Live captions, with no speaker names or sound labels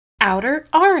Outer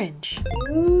Orange.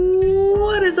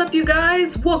 What is up, you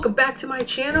guys? Welcome back to my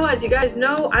channel. As you guys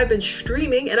know, I've been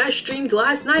streaming, and I streamed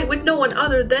last night with no one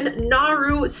other than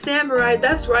NaruSamurai.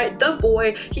 That's right, the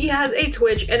boy. He has a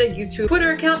Twitch and a YouTube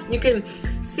Twitter account. You can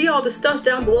see all the stuff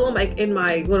down below in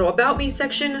my little about me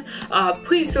section.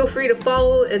 Please feel free to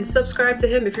follow and subscribe to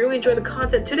him if you really enjoy the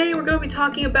content. Today we're going to be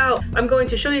talking about, I'm going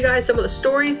to show you guys some of the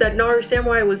stories that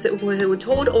NaruSamurai was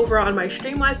told over on my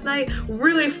stream last night.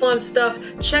 Really fun stuff.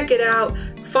 Check it out.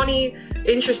 Funny,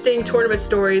 interesting tournament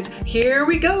stories. Here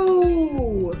we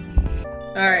go.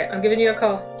 All right, I'm giving you a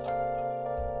call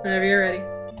whenever you're ready.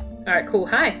 All right, cool.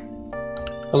 Hi.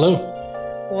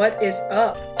 Hello. What is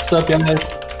up? What's up,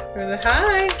 guys?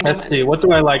 Hi. Let's see. What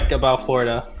do I like about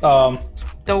Florida?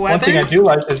 The weather? One thing I do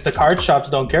like is the card shops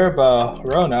don't care about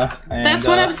Rona. And, that's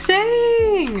what I'm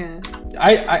saying.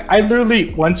 I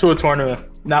literally went to a tournament.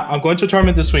 Now I'm going to a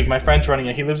tournament this week. My friend's running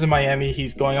it. He lives in Miami.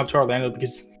 He's going up to Orlando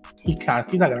because he's not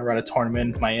gonna run a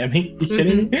tournament in Miami. You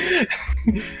kidding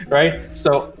me? Right?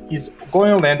 So he's going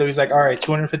to Orlando. He's like, all right,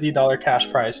 $250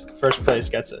 cash prize. First place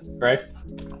gets it. Right?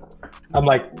 I'm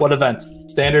like, what events?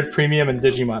 Standard, premium, and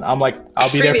Digimon. I'm like,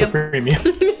 I'll be there for premium.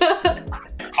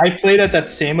 I played at that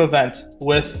same event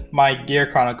with my Gear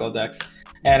Chronicle deck,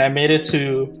 and I made it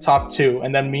to top 2.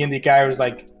 And then me and the guy was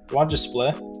like, "You want to just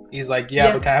split?" He's like,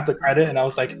 yeah, but can I have the credit? And I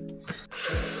was like,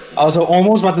 I was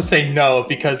almost about to say no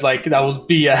because like that was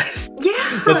BS.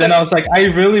 Yeah. But then I was like, I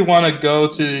really want to go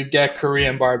to get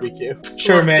Korean barbecue.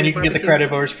 Sure, man, you can get the credit,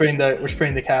 but we're spreading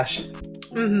the cash.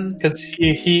 Because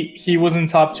he was in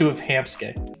top 2 of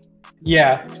Hamsuke.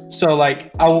 Yeah. So like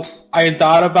I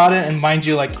thought about it, and mind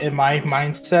you, like in my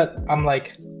mindset, I'm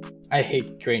like, I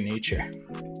hate Great Nature.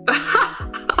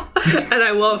 And I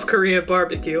love Korean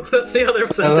barbecue. That's the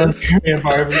other sentence. I love Korean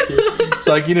barbecue.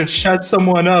 So like either shut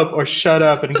someone up or shut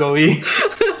up and go eat.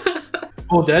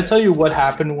 Oh, did I tell you what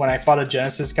happened when I fought a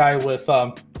Genesis guy with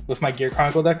my Gear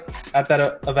Chronicle deck at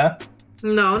that event?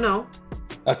 No.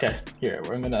 Okay, here,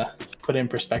 we're gonna put it in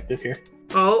perspective here.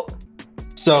 Oh.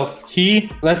 So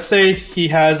let's say he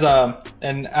has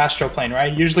an astral plane,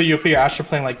 right? Usually you put your astral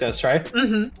plane like this, right?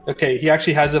 Okay, he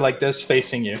actually has it like this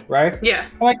facing you, right? Yeah.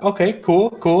 I'm like, okay,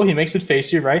 cool. He makes it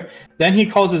face you, right? Then he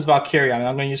calls his Valkyria, and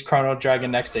I'm gonna use Chrono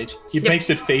Dragon next stage. He makes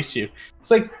it face you.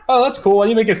 It's like, oh, that's cool. Why do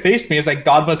you make it face me? It's like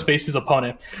God must face his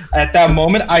opponent. At that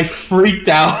moment, I freaked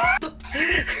out.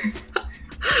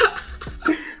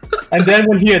 And then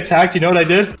when he attacked, you know what I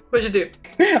did? What'd you do?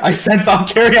 I sent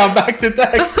Valkyria back to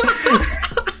deck.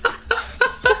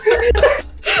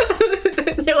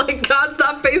 You're like, God's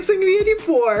not facing me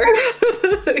anymore.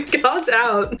 God's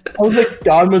out. I was like,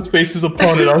 God must face his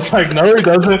opponent. I was like, no, he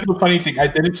doesn't. The funny thing, I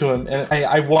did it to him, and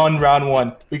I won round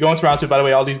 1. We go into round 2. By the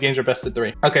way, all these games are best of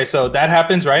 3. Okay, so that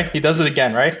happens, right? He does it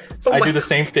again, right? I do the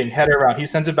same thing. Head around. He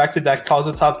sends it back to deck, calls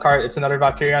the top card. It's another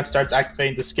Valkyria and starts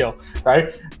activating the skill,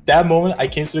 right? That moment, I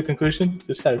came to the conclusion,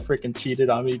 this guy freaking cheated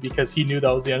on me because he knew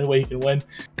that was the only way he can win,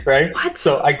 right? What?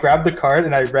 So I grabbed the card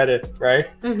and I read it, right?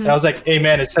 And I was like, hey,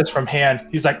 man, it says from hand.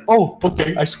 He's like, oh,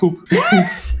 okay, I scoop.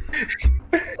 What?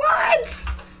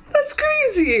 What? That's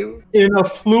crazy. In a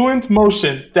fluent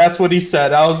motion, that's what he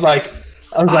said. I was like,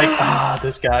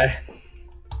 this guy.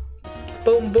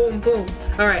 Boom, boom, boom.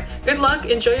 All right, good luck.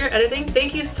 Enjoy your editing.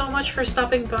 Thank you so much for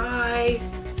stopping by.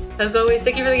 As always,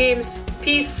 thank you for the games.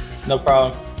 Peace. No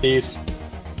problem. Peace.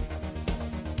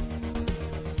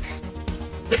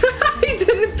 He did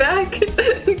it back.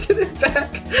 He did it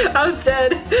back. I'm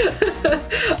dead.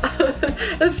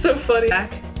 That's so funny.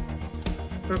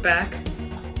 We're back.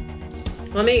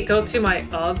 Let me go to my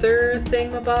other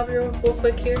thingamabob real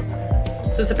quick here.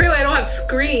 Since apparently I don't have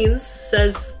screens,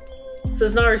 says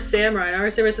NaruSamurai.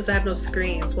 NaruSamurai says I have no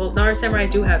screens. Well, NaruSamurai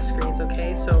do have screens,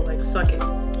 okay? So like, suck it.